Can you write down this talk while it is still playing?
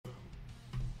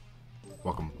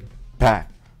Welcome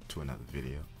back to another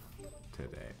video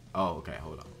today. Oh, okay,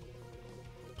 hold on.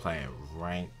 Playing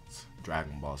ranked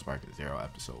Dragon Ball Sparking Zero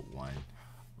episode 1.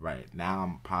 Right now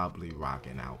I'm probably gonna rock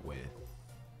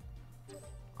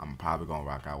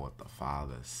out with the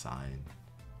father-son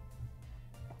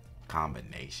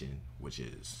combination, which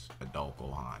is Adult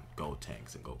Gohan,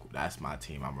 Gotenks, and Goku. That's my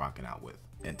team I'm rocking out with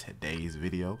in today's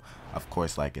video. Of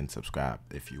course, like and subscribe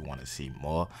if you want to see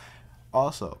more.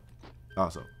 Also,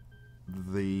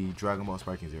 the Dragon Ball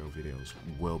Sparking Zero videos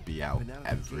will be out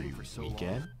every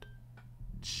weekend,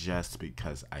 just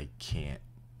because I can't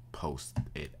post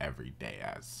it every day,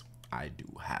 as I do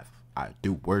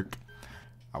work.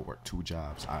 I work 2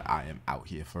 jobs. I am out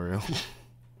here for real.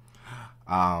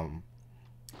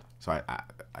 So I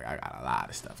got a lot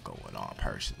of stuff going on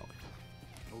personally.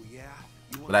 Oh yeah.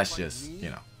 But that's just, you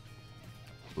know,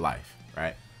 life,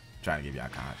 right? Trying to give y'all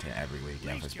content every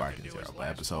weekend for Sparking Zero. But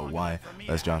episode 1,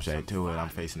 let's jump straight to it. I'm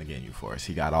facing again Euphorus.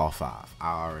 He got all 5.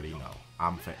 I already know.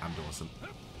 I'm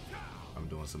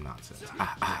doing some nonsense.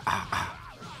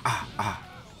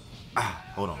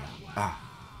 Hold on.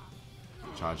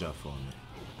 Charge up for a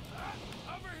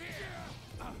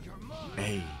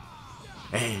minute.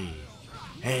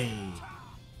 Hey.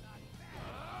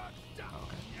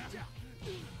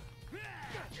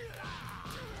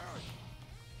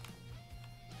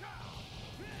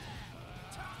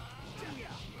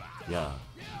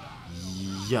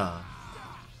 Yeah.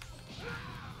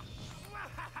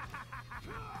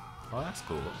 Oh, that's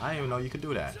cool. I didn't even know you could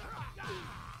do that.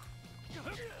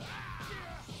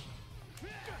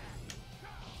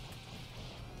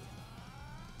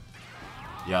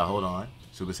 Yeah, hold on.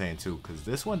 Super Saiyan 2, because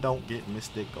this one don't get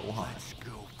Mystic Gohan.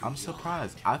 I'm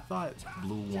surprised. I thought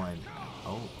Blue one.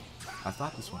 Oh, I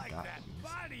thought this one got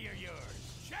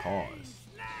Mystic. Pause.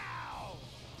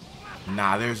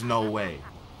 Nah, there's no way.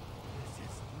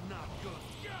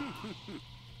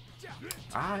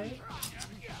 Alright.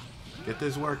 Get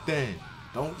this work then.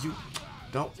 Don't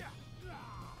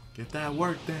get that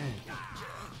work then.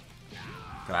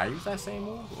 Could I use that same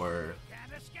move or?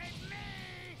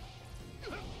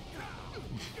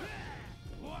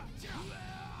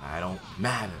 I don't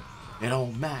matter. It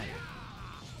don't matter.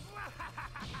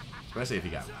 Especially if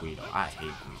you got Guido. I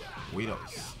hate Guido.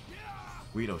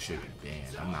 Guido should be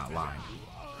banned. I'm not lying.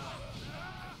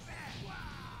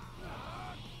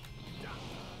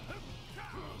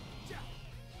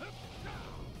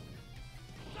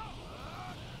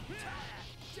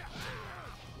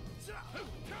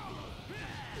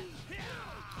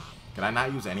 Can I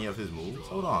not use any of his moves?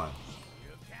 Hold on.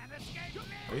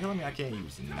 Are you telling me I can't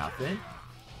use nothing?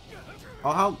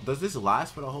 Oh, how does this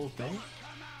last for the whole thing?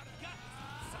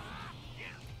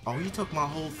 Oh, he took my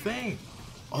whole thing.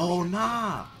 Oh,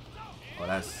 nah. Oh,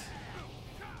 that's...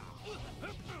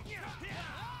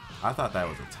 I thought that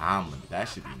was a time limit. That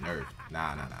should be nerfed.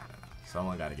 Nah.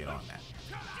 Someone got to get on that.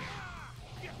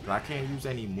 But I can't use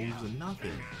any moves or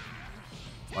nothing.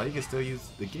 Well, you can still use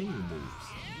the Ginyu moves.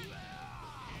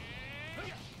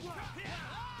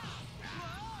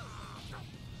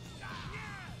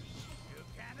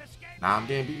 Nah, I'm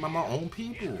getting beat by my own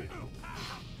people.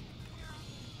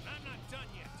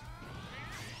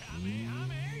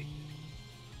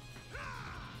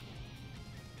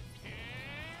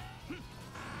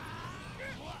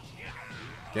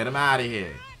 Get him out of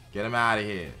here. Get him out of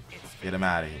here. Get him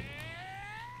out of here.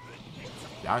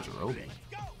 Yajirobe.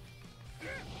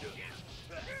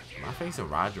 Am I facing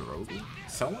Yajirobe?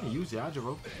 Someone use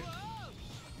Yajirobe?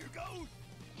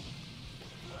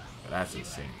 That's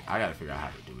insane. I gotta figure out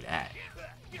how to do that.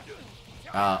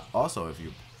 Also, if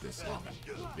you this long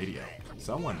into the video,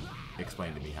 someone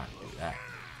explain to me how to do that.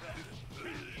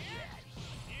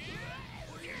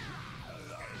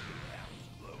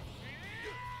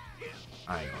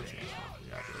 I ain't gonna change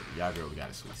Yajirobe got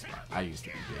a sweet spot. I used to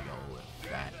be big old with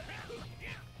that.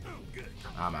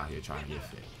 I'm out here trying to get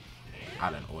fit. I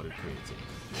done ordered creatine.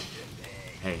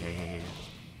 Hey.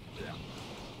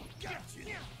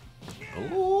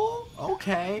 Ooh,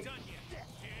 okay.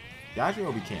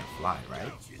 Yajirobe can't fly,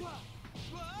 right?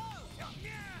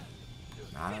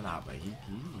 Nah, but he's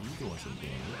doing some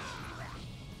damage.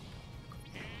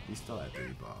 He's still at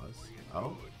 3 bars.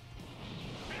 Oh.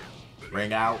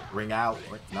 Ring out.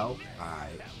 No.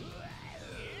 Alright.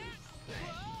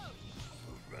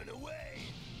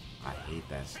 I hate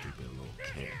that stupid little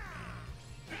kick,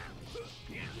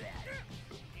 man.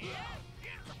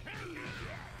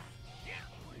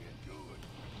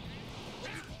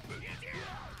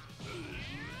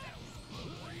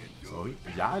 So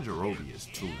Yajirobe is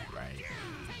 2, right?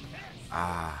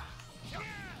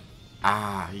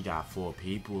 Ah, he got 4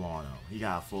 people on him. He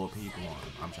got 4 people on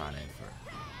him. I'm trying to infer.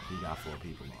 He got 4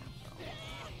 people on him, though.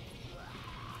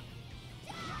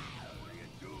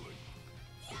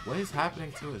 What is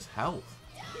happening to his health?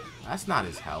 That's not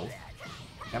his health.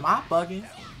 Am I bugging?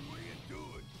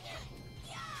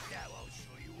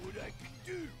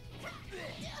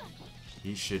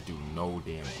 He should do no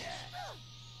damage.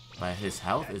 But his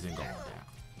health isn't going down.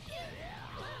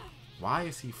 Why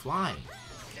is he flying?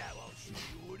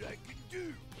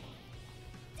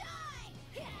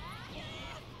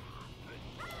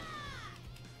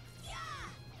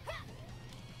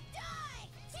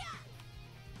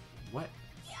 What?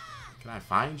 Can I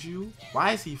find you?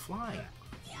 Why is he flying?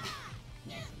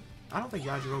 I don't think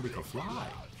Yajirobe can fly.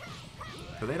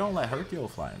 But they don't let Hercule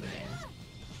fly in the game.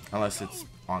 Unless it's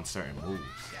on certain moves.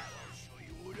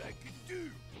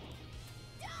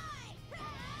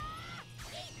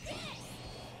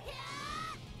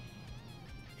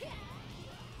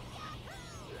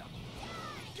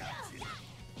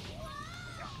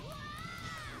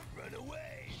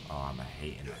 Oh, I'm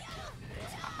hating that.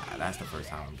 That's the first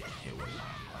time I'm getting hit with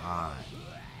my line.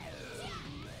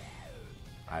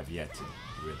 I've yet to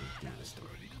really do the story.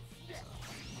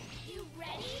 You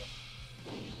ready?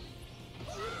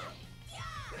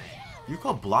 You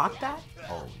could block that?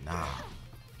 Oh, nah.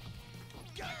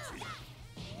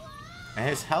 And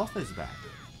his health is back.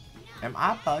 Am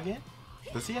I bugging?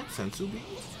 Does he have Sensu beans?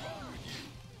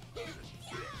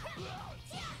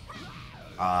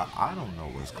 I don't know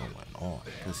what's going on.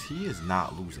 Because he is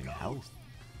not losing health.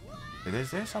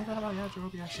 Is there something about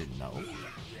Yajirobe I should know?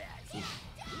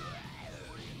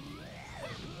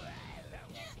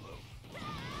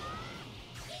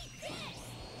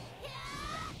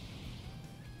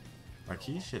 Like,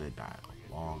 he should have died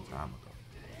a long time ago.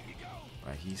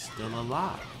 But he's still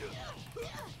alive.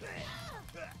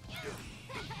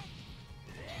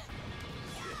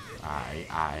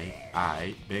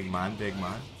 Aight. Big man. Big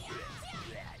man.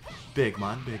 And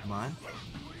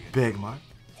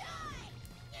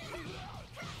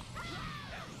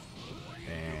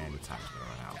the time's gonna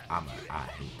run out. I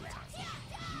hate the time.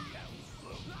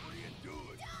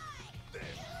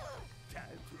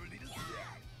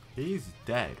 He's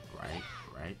dead, right?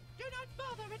 Do not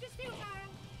bother, it is futile.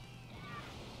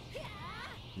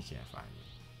 He can't find me.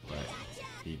 But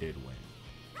he did win.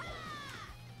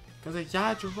 Because of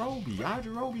Yajirobe.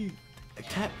 Yajirobe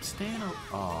kept staying up.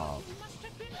 Oh.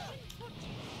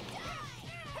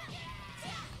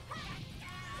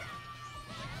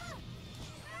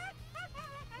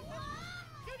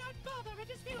 Do not bother, it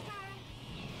is futile.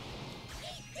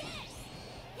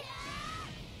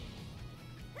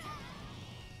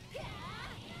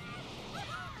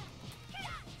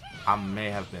 I may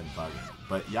have been bugging,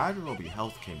 but Yajirobe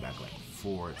health came back like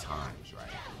 4 times, right?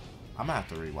 I'm gonna have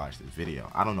to rewatch this video.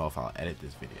 I don't know if I'll edit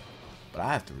this video, but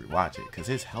I have to rewatch it because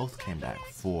his health came back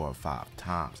 4 or 5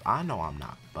 times. I know I'm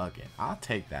not bugging. I'll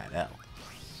take that L.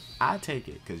 I take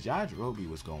it because Yajirobe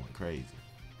was going crazy.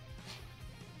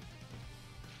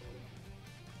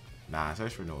 Nah,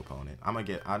 search for new opponent. I'm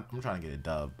trying to get a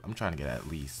dub. I'm trying to get at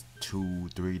least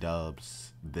 2-3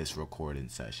 dubs this recording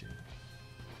session.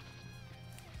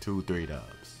 2-3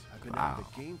 dubs. I've been out of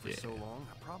the game for so long,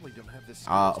 I probably don't have this.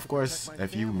 Of course,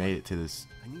 if you made it to this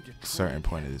certain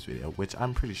point of this video, which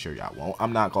I'm pretty sure y'all won't,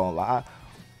 I'm not gonna lie.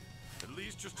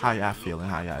 How y'all feeling?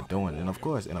 How y'all doing? And of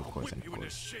course,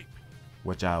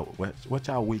 what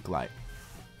y'all week like?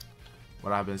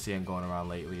 What I've been seeing going around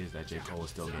lately is that J. Cole is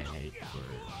still getting hate for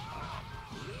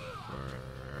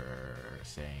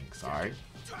saying sorry.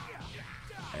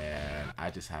 And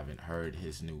I just haven't heard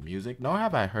his new music. Nor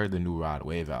have I heard the new Rod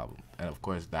Wave album. And of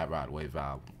course, that Rod Wave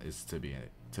album is to be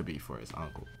for his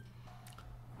uncle.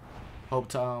 Hope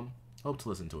to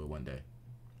listen to it one day.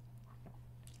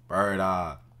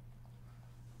 Birda.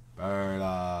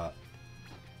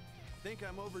 Think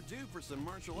I'm overdue for some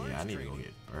martial arts. Yeah, I need training. to go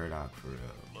get Burdock for real.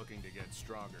 Looking to get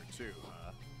stronger too,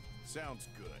 huh? Sounds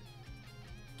good.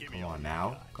 Give me Come on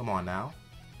now. Come on now.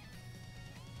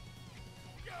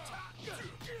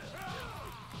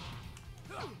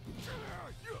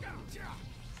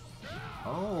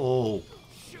 Oh.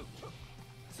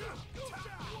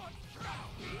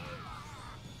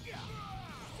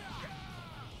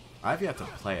 I've yet to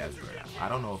play as Burdock. I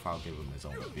don't know if I'll give him his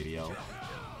own video.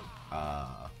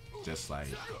 Just like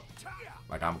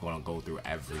I'm gonna go through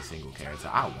every single character.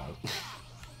 I won't.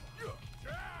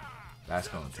 That's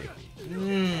gonna take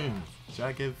me. Should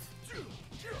I give?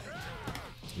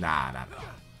 Nah.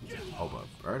 Oh, but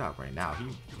Burdock right now, he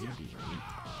be weak.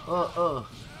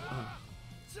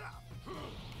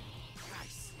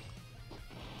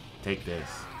 Take this.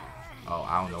 Oh,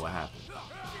 I don't know what happened.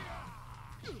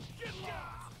 Oh,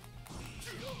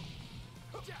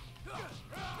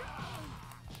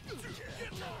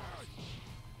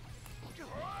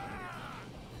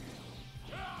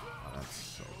 that's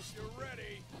so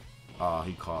stupid. Oh,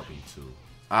 he caught me too.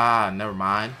 Ah, never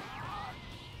mind.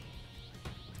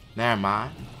 Never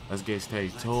mind. Let's get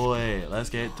straight to it. Let's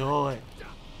get to it.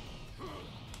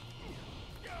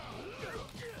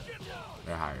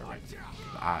 They're higher right there.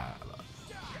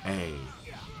 Hey.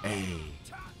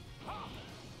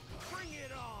 Bring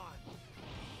it on.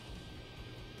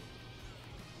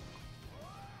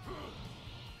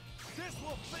 This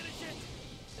will finish it.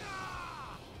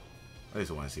 I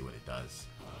just want to see what it does.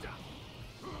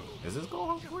 Is this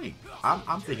Gohan weak?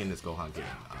 I'm thinking this Gohan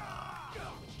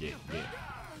get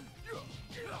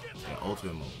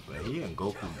ultimate move, but he and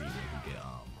Goku be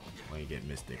when he get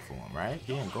Mystic form, right?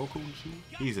 He and Goku ki.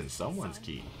 He's in someone's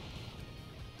ki.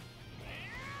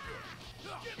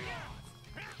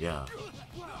 Yeah.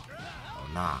 Oh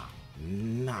nah.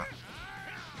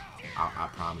 I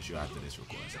promise you after this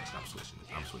recording session, I'm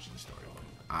switching the story mode.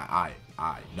 I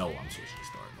know I'm switching the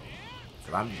story mode.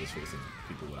 Cause I'm just facing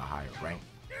people with a higher rank.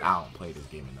 I don't play this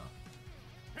game enough.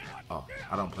 Oh,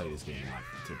 I don't play this game enough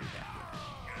to be that good.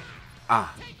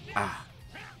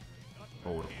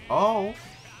 Hold on. Oh.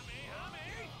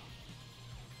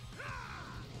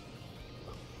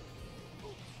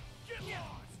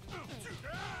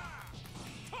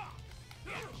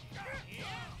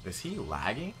 Is he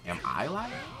lagging? Am I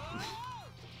lagging?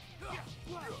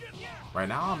 Right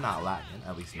now I'm not lagging,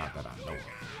 at least not that I know of.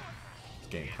 This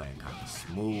game playing kind of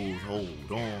smooth.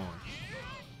 Hold on.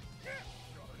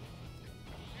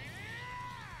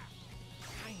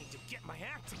 I need to get my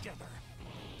act together.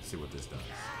 See what this does.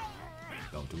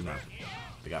 Don't do nothing.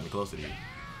 They got me closer to you.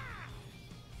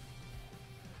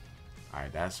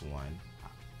 Alright, that's one.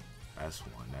 That's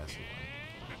one.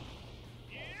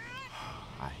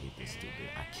 I hate this stupid.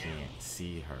 I can't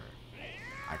see her.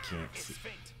 I can't see.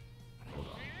 Hold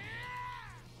on.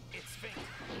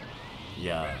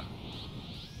 Yeah.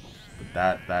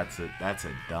 But that's a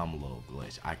dumb little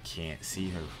glitch. I can't see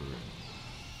her for real.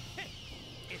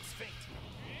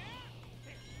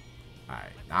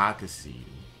 Alright, now I can see you.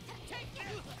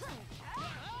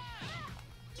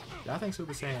 I think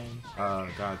Super Saiyan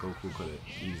God Goku could have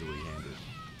easily handled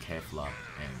Kefla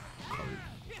and Kurt.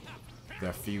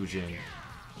 Their fusion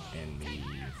and the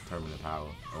permanent power.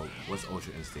 Oh, what's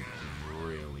Ultra Instinct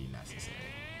really necessary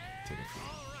to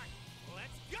defeat?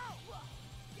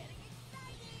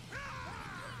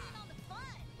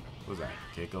 What's that?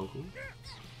 Kid Goku?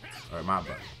 Or my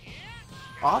butt?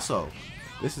 Also,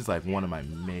 this is like one of my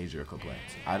major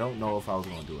complaints. I don't know if I was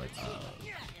gonna do like a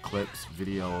clips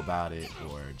video about it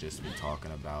or just me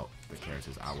talking about the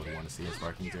characters I would want to see in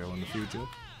Sparking Zero in the future.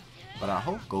 But I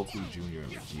hope Goku Jr.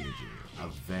 and Vegeta Jr.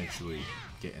 eventually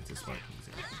get into Sparking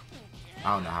Zero.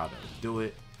 I don't know how to do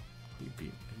it.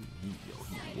 He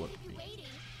whooped me.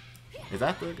 Is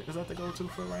that the go-to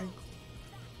for rank?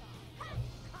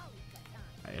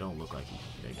 It don't look like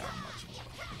they got much.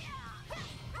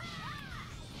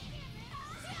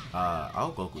 I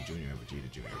hope Goku Jr. and Vegeta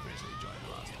Jr. eventually join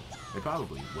the roster. They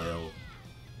probably will.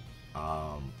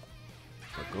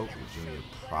 But Goku Jr.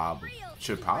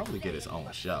 should probably get his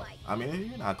own show. I mean,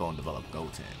 you're not going to develop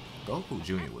Goten. Goku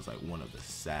Jr. was like one of the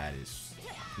saddest,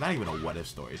 not even a what-if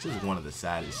story, it's just one of the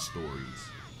saddest stories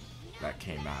that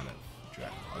came out of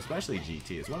Dragon Ball, especially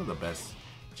GT. It's one of the best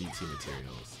GT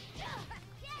materials.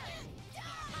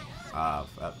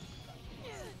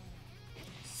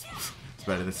 It's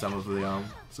better than some of the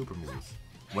super movies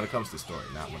when it comes to story,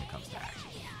 not when it comes to action.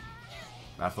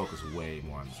 I focus way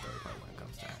more on the story part when it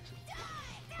comes to action.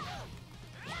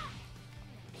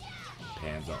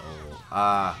 Panzer old.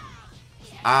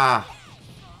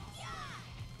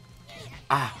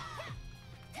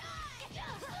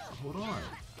 Hold on.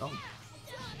 Don't.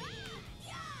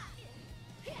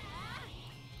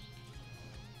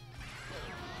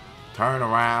 Turn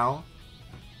around.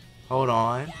 Hold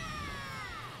on.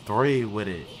 3 with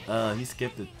it. He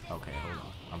skipped it. Okay, hold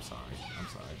on. I'm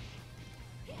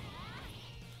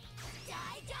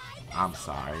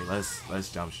sorry. Let's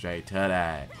jump straight to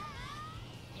that.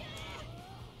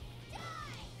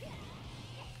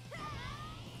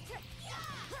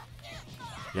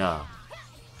 Yeah.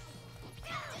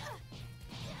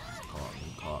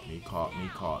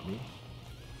 Caught me.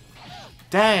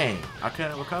 Dang! I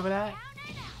couldn't recover that?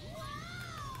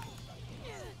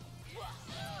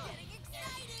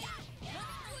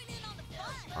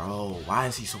 Bro, why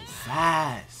is he so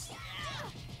fast?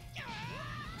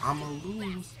 I'ma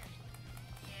lose.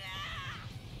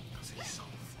 Cause he's so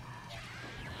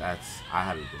fast. I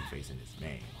haven't been facing this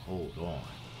man. Hold on.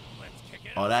 Let's kick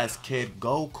Oh, that's Kid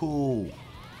Goku.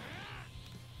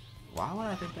 Why would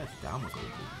I think that's Dama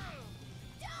Goku?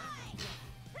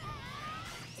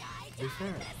 To be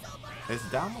fair, it's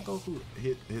Dama Goku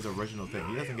his original thing.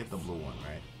 He doesn't get the blue one,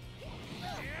 right?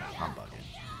 I'm bugging.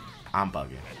 I'm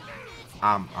bugging.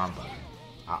 I'm bugging.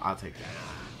 I'll take that.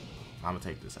 I'm gonna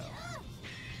take this out.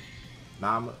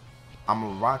 Now I'm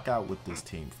gonna rock out with this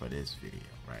team for this video,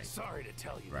 right? Sorry to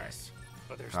tell you Right. this,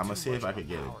 but there's I'm gonna too see if much I of could a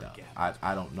get a power dub. gap.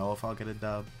 I don't know if I'll get a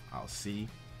dub. I'll see.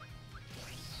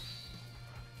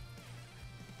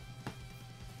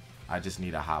 I just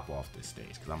need to hop off this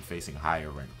stage because I'm facing higher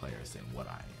ranked players than what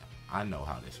I am. I know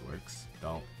how this works.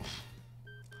 Don't.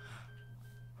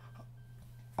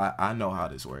 I know how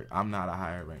this works. I'm not a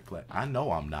higher ranked player. I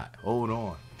know I'm not. Hold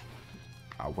on.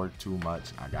 I work too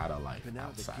much. I gotta like Been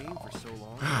out of the outside game all for so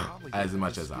long, probably as don't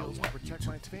much have the as I skills want to protect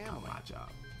my YouTube to become family. my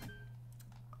job.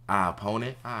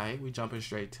 Opponent. Alright, we jumping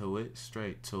straight to it.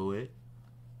 Straight to it.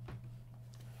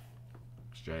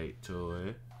 Straight to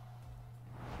it.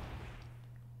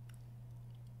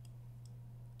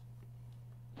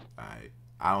 Alright.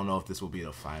 I don't know if this will be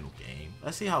the final game.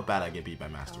 Let's see how bad I get beat by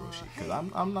Master Roshi. Because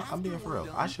I'm being for real.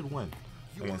 I should win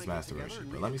against Master Roshi.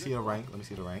 But let me see the rank. Let me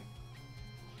see the rank.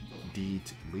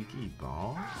 Leaky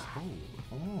bombs?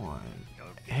 Hold on.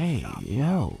 Hey,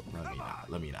 yo.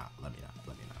 Let me not.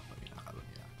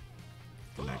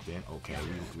 Connect in. Okay,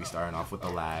 we starting off with the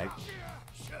lag.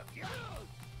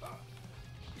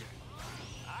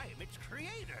 I am its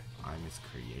creator. I'm its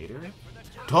creator.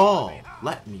 Dog,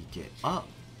 let me get up.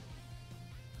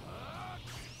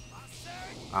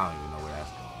 I don't even know where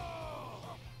that's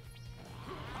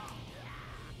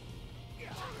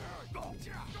going.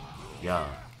 Yeah.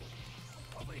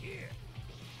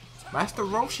 Master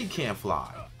Roshi can't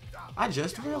fly. I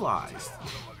just realized.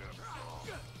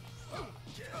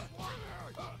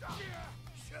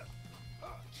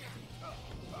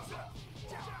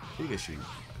 He can shoot.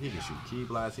 He can shoot Ki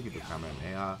Blast. He can do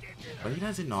Kamehameha, but he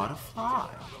doesn't know how to fly.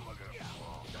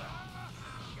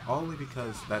 Only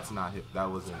because that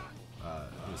wasn't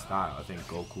his style. I think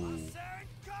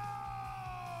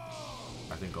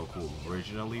Goku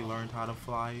originally learned how to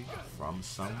fly from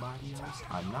somebody else.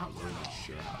 I'm not really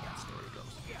sure how that story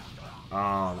goes.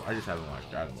 I just haven't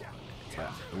watched Dragon Ball, but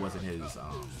it wasn't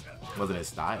his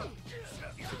style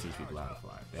to teach people how to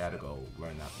fly. They had to go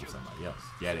learn that from somebody else.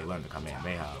 Yeah, they learned the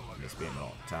Kamehameha and they spam it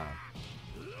all the time.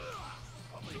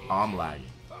 Oh, I'm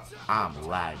lagging.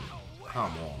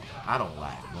 Come on. I don't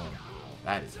lag. No.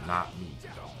 That is not me.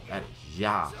 That is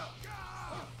Ya.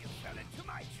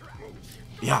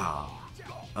 Ya.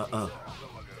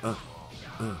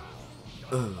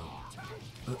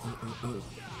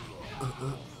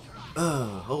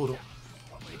 Hold on.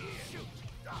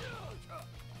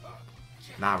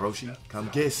 Nah, Roshi, come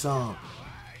get some.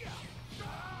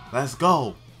 Let's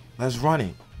go. Let's run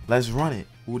it.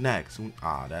 Who next?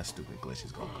 That stupid glitch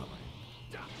is gonna come in.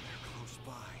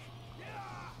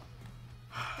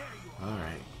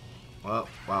 Alright.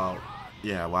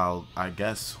 Well, I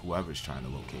guess whoever's trying to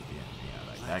locate the enemy,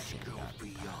 like that can't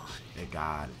be. It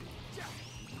gotta be.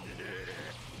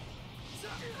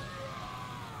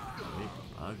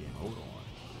 Again, hold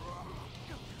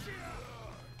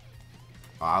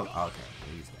on. Okay,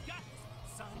 he's there.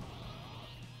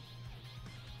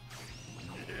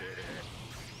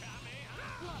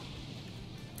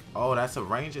 Oh, that's a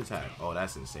range attack. Oh,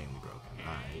 that's insanely broken.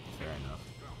 Alright, fair enough.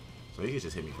 So he can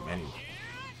just hit me from anywhere.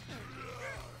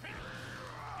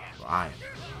 So I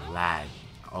am lagging.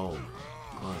 Oh,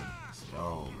 goodness.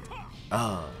 Oh.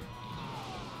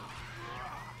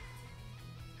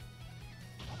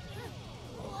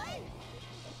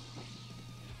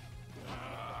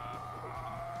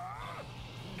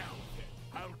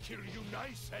 I'll kill you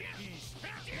nice at ease.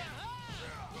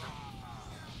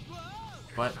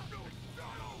 But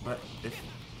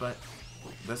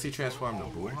does he transform to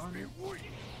Buhan?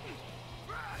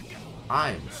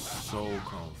 I am so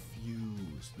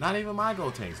confused. Not even my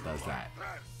Gotenks does that.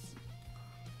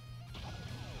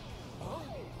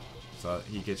 So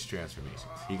he gets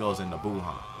transformations. He goes into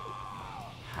Buhan.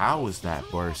 How is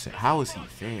that worse? How is he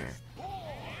fair?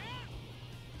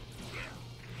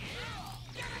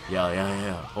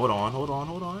 Yeah. Hold on. Oh,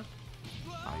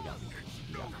 he got me.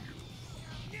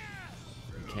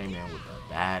 He came in with a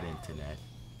bad internet.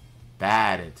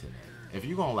 If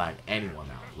you're gonna lag anyone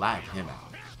out, lag him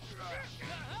out.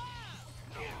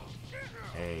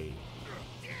 Hey.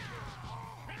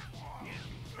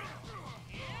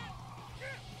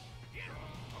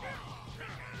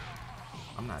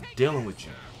 I'm not dealing with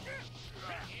you.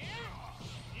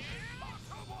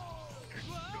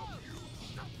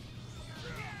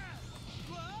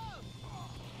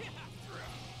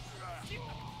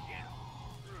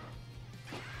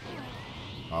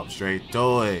 Up straight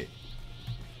to it.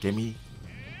 Give me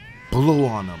blue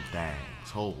on them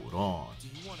things. Hold on. Do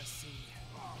you want to see?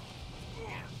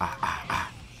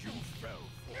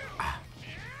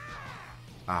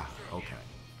 Okay.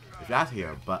 If y'all hear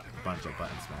a bunch of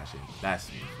button smashing, that's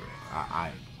me for real.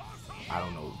 I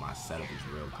don't know if my setup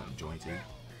is real conjointed.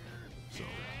 So.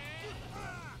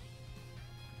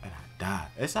 And I died.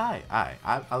 It's alright.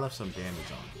 I left some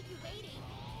damage on.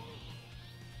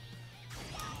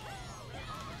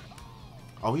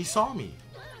 Oh, he saw me.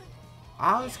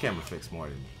 Oh, this camera fixed more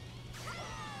than me.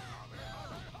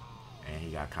 And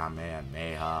he got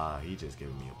Kamehameha. He just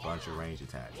giving me a bunch of range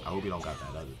attacks. I hope he don't got that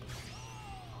other thing.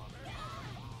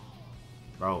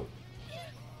 Bro.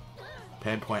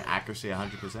 Pinpoint accuracy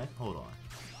 100%? Hold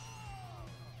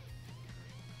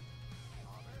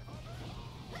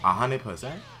on.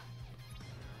 100%?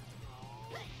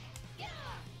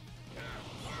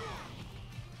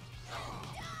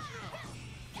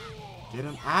 Get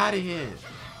him out of here.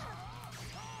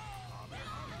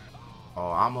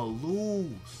 Oh, I'ma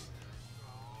lose.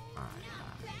 Alright.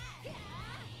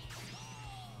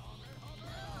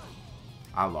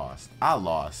 I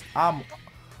lost.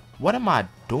 What am I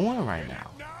doing right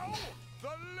now?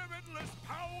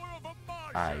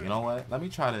 Alright, you know what? Let me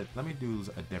do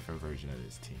a different version of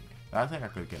this team. I think I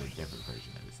could get a different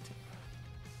version of this team.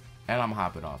 And I'm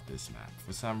hopping off this map.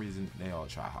 For some reason, they all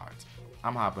try hard.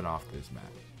 I'm hopping off this map.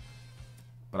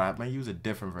 But I'm gonna use a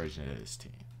different version of this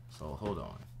team. So hold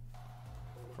on.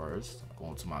 First, I'm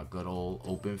going to my good old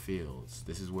open fields.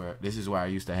 This is where I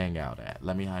used to hang out at.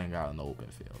 Let me hang out in the open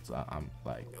fields. I'm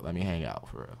like, let me hang out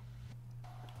for real.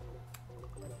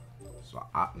 So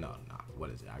no.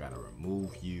 What is it? I gotta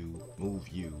remove you, move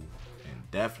you,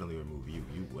 and definitely remove you.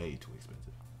 You way too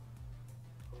expensive.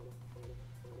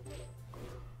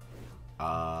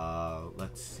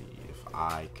 Let's see if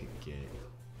I could get.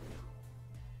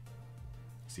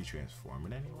 Is he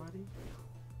transforming anybody?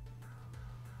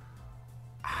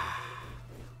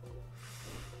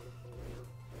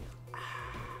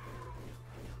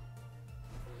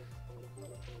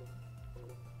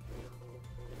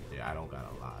 Yeah, I don't got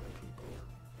a lot of people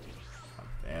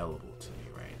available to me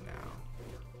right now.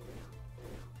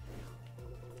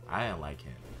 I didn't like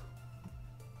him.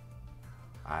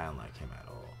 I didn't like him at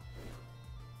all.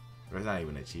 There's not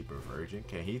even a cheaper version.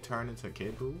 Can he turn into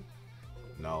Kid Buu?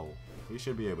 No. We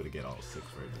should be able to get all 6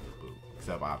 versions of Buu.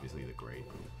 Except obviously the gray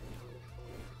Buu.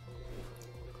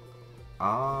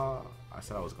 I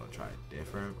said I was gonna try a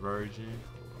different version.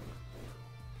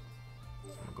 So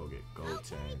I'm gonna go get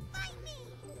Goten.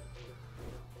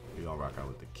 We're gonna rock out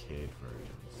with the kid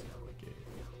versions.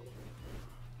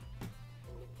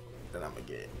 Then I'm gonna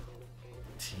get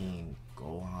Team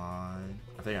Gohan.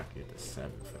 I think I can get the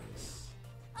 7 for this.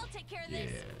 I'll take care of Yeah,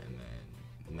 this. and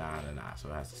then nah. So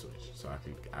it has to switch. So I'm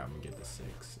gonna get the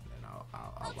 6, and then I'll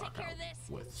rock out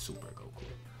with Super Goku.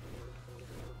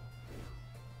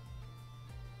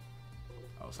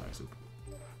 Oh, sorry, Super.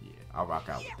 Yeah, I'll rock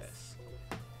out with this.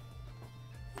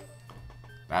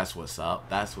 That's what's up.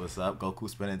 That's what's up. Goku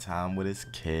spending time with his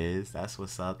kids. That's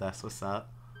what's up. That's what's up.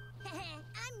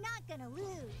 I'm not gonna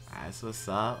lose. That's what's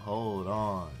up. Hold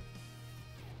on.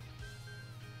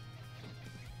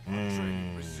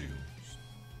 Training resumes.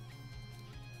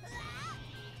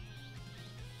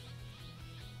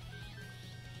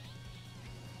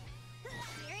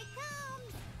 Here it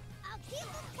comes. I'll keep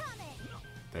them coming.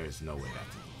 There's no way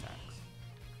that's an attack.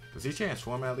 Does he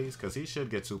transform at least? Because he should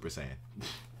get Super Saiyan.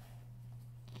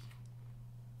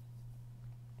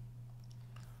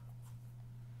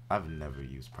 I've never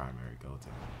used primary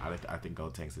Goten. I think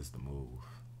Gotenks is the move.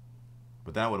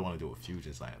 But then I would want to do a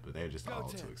fusion lineup, but they're just all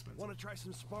too expensive. Want to try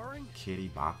some sparring? Kitty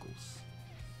Bakus.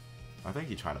 I think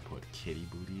he tried to put Kitty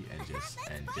Booty and it just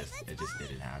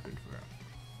didn't happen for him.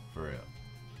 For real.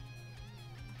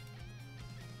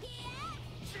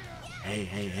 Hey.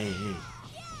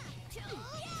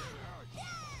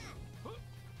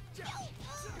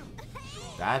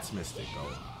 That's Mystic Go.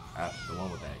 The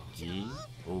one with that key.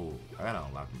 Ooh, I gotta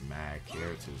unlock mad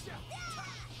characters.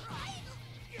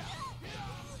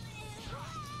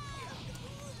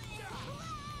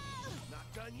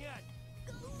 Not done yet.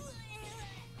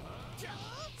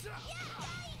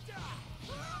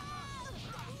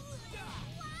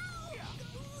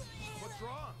 What's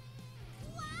wrong?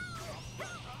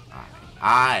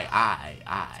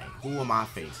 Aye. Who am I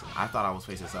facing? I thought I was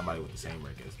facing somebody with the same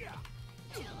rank as me.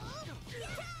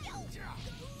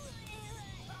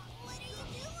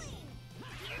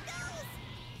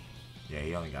 Yeah,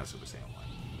 he only got Super Saiyan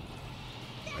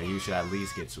 1. But you should at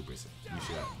least get Super Saiyan. You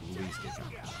should at least get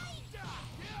Kamehameha.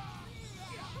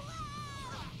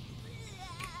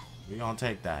 We gonna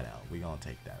take that out. We gonna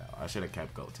take that out. I should have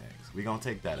kept Gotenks. We gonna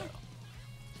take that out.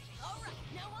 Alright,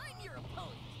 now I'm your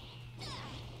opponent.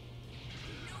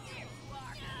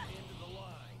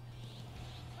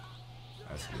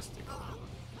 That's mystical.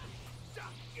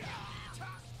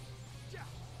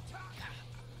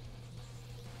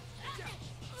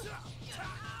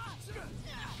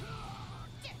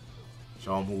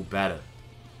 Show him who better.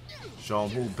 Show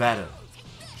him who better.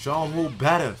 Show him who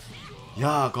better.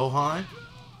 Yeah, Gohan.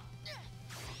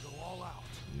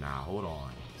 Nah, hold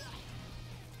on.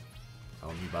 Tell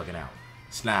him he bugging out.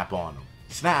 Snap on him.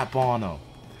 Snap on him.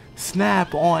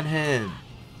 Snap on him.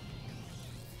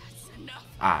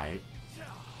 Alright.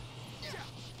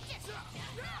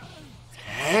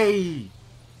 Hey!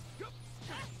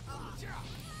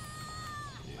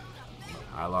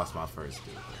 I lost my first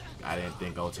dude. I didn't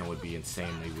think Goten would be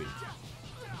insanely weak.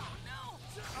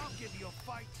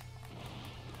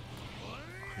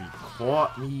 He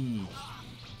caught me.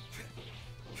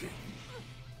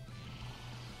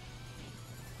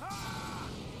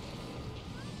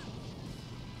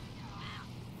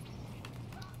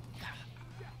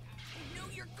 No,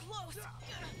 you're close.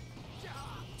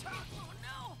 Oh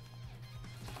no!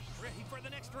 Ready for the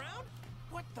next round?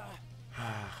 What the?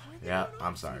 Yeah,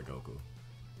 I'm sorry, Goku.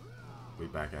 We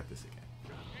back at this again.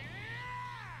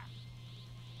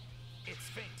 It's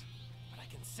fate, but I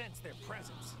can sense their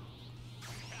presence. You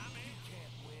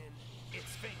can't win.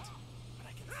 It's fate, but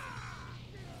I can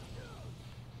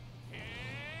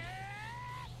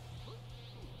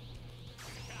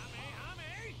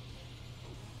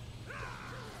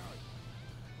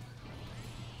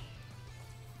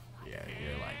Yeah,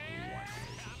 you're like one.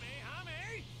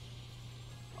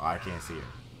 Oh, I can't see her.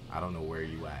 I don't know where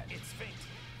you at. It's fate,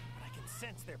 but I can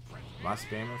sense their presence. Am I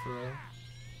spamming for real?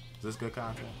 Is this good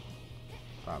content?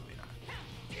 Probably not.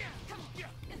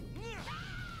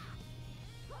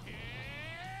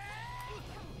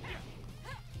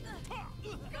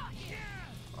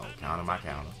 Oh, counter my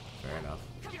counter. Fair enough.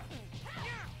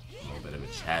 A little bit of a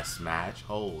chess match.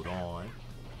 Hold on.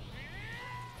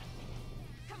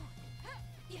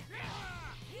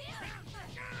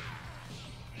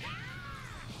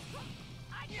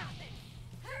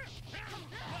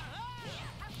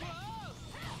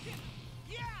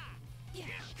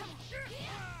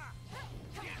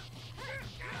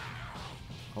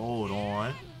 Hold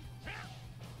on.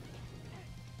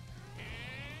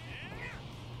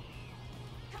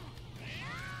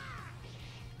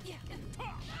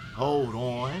 Hold on.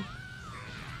 Alright,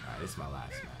 this is my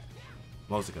last match.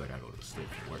 Mostly because I gotta go to sleep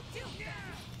for work.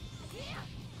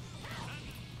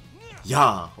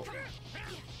 Yeah.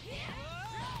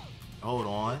 Hold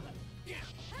on.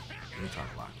 Let me try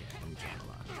to lock in. Let me try to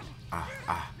lock in.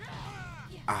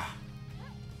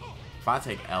 If I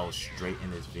take L straight in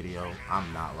this video,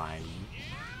 I'm not lying to you.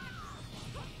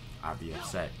 I'd be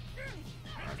upset.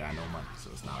 I got no money, so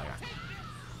it's not like I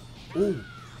can. Ooh.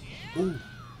 Ooh.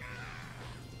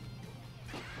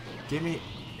 Give me.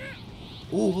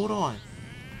 Ooh, hold on.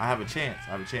 I have a chance.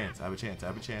 I have a chance. I have a chance. I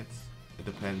have a chance. It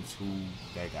depends who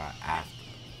they got after.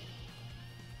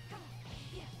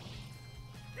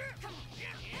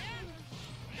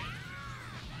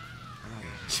 I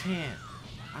got a chance.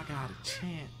 I got a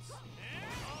chance.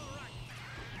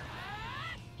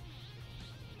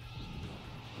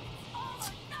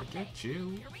 Forget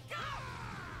you.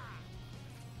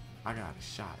 I got a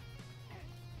shot.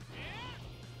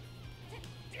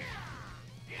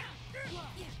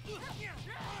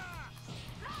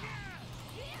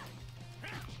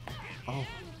 Oh.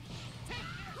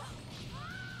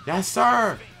 Yes,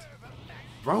 sir.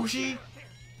 Roshi?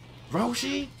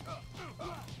 Roshi?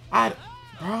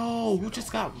 Bro, who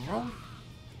just got Roshi?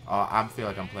 Oh, I feel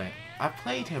like I'm playing. I've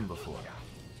played him before.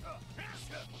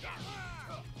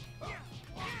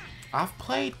 I've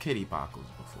played Kitty Bakus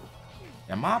before.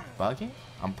 Am I bugging?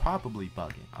 I'm probably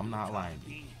bugging. I'm not lying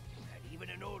to you. Even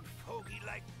an old fogey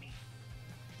like me.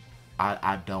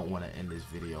 I don't want to end this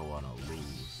video on a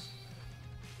lose.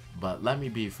 But let me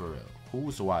be for real.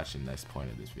 Who's watching this point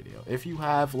of this video? If you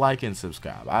have, like and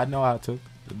subscribe. I know I took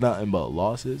nothing but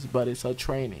losses, but it's a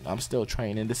training. I'm still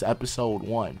training. This episode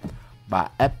 1. By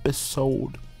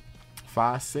episode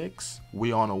 5, 6,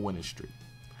 we on a winning streak.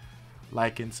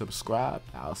 Like and subscribe.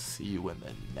 I'll see you in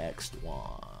the next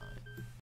one.